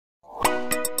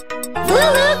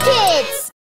LooLoo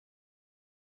Kids!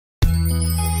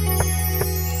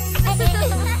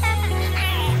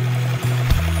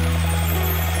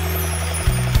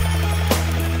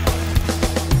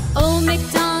 Old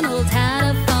MacDonald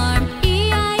had a farm,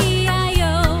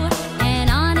 E-I-E-I-O. And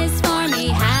on his farm he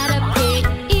had a pig,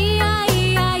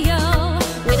 E-I-E-I-O.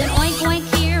 With an oink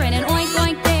oink here and an oink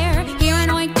oink there, here an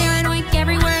oink, there an oink,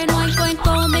 everywhere an oink oink.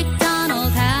 Old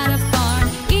MacDonald had a farm,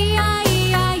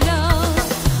 E-I-E-I-O.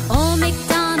 Old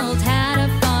MacDonald had a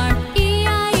farm,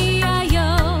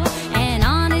 E-I-E-I-O. And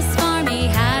on his farm he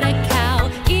had a cow,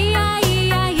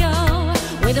 E-I-E-I-O.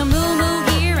 With a moo moo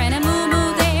here and a moo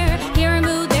moo there, here a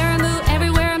moo, there a moo,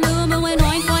 everywhere a moo moo. An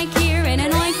oink oink here and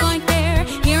an oink oink there,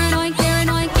 here an oink, there an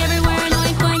oink, everywhere an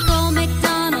oink oink. Old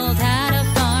MacDonald had a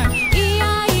farm,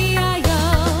 E-I-E-I-O.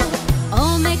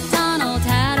 Old MacDonald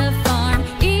had a farm,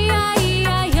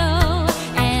 E-I-E-I-O.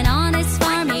 And on his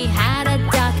farm he had a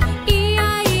duck,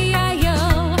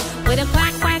 E-I-E-I-O. With a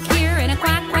quack quack here and a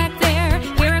quack quack there,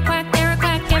 here a quack, there a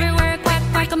quack, everywhere a quack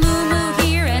quack. A moo moo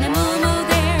here and a moo moo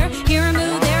there, here a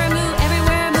moo, there a moo,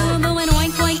 everywhere a moo moo. An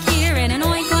oink oink here and an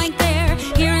oink oink there,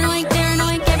 here an oink, there an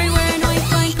oink, everywhere an oink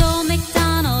oink. Old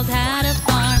MacDonald had a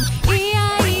farm,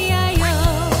 E-I-E-I-O.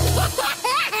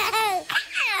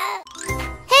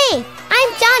 Hey, I'm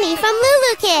Johnny from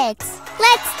LooLoo Kids.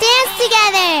 Let's dance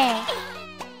together.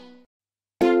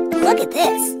 Look at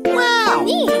this. Wow.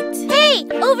 Neat. Hey,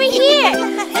 over here.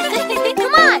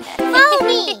 Come on, follow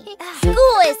me.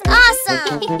 School is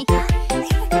awesome.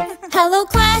 Hello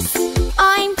class,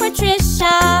 I'm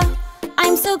Patricia.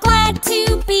 I'm so glad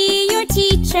to be your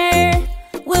teacher.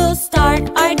 We'll start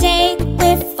our day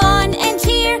with fun and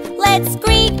cheer. Let's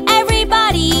greet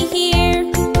everybody here.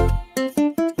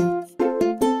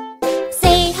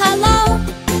 Say hello,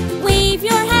 wave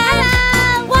your hand.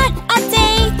 Hello. What a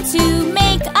day to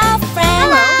make a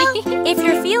friend. Hello. If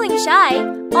you're feeling shy,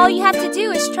 all you have to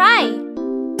do is try.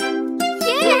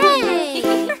 Yay.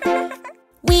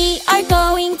 We are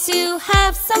going to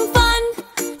have some fun.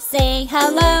 Say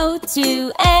hello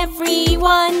to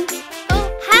everyone. Oh,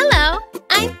 hello.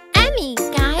 I'm Emmy,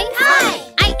 guys.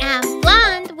 Hi. I am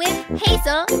blonde with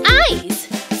hazel eyes.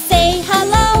 Say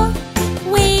hello,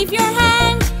 wave your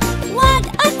hand. What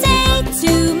a day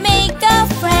to make a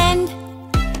friend.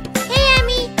 Hey,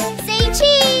 Emmy, say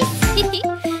cheese.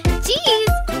 Cheese.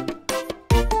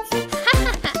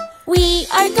 We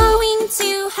are going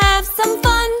to have some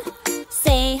fun.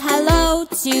 Say hello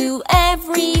to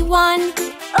everyone.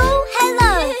 Oh,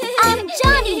 hello. I'm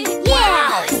Johnny.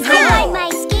 Yeah. I ride my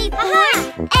skateboard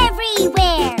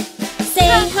everywhere. Say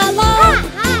hello,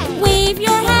 Hi. wave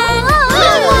your hand.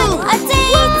 Whoa. What a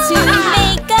day to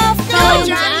make a Go, friend.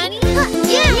 Johnny.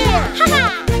 Yeah.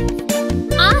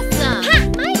 Awesome.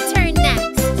 My turn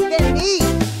next.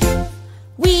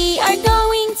 We are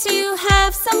going to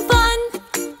have some fun.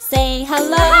 Say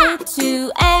hello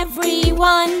to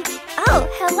everyone. Oh,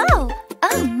 hello.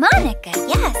 Oh, Monica,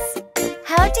 yes.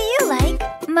 How do you like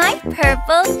my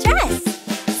purple dress?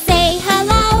 Say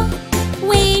hello,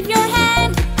 wave your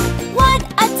hand. What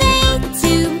a day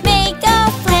to make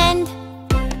a friend.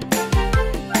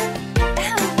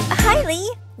 Hi,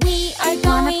 Lee. We are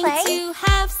Wanna going play? to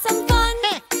have some fun.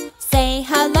 Say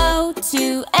hello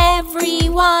to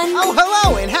everyone. Oh,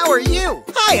 hello, and how are you?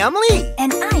 Hi, I'm Lee.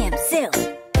 And I am Sue.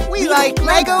 We like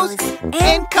Legos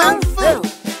and Kung Fu.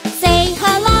 Say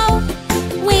hello,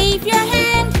 wave your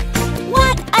hand.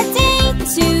 What a day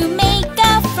to make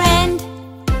a friend.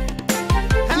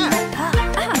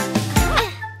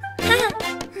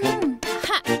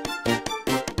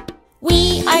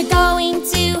 We are going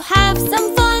to have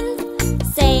some fun.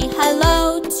 Say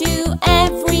hello to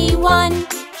everyone.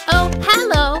 Oh,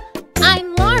 hello.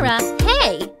 I'm Laura.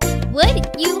 Hey, would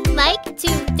you like to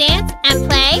dance and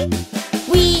play?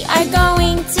 We are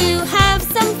going to have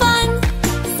some fun.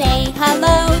 Say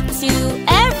hello to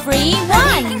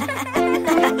everyone.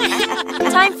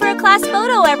 Time for a class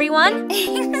photo, everyone.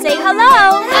 Say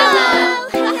hello. Hello.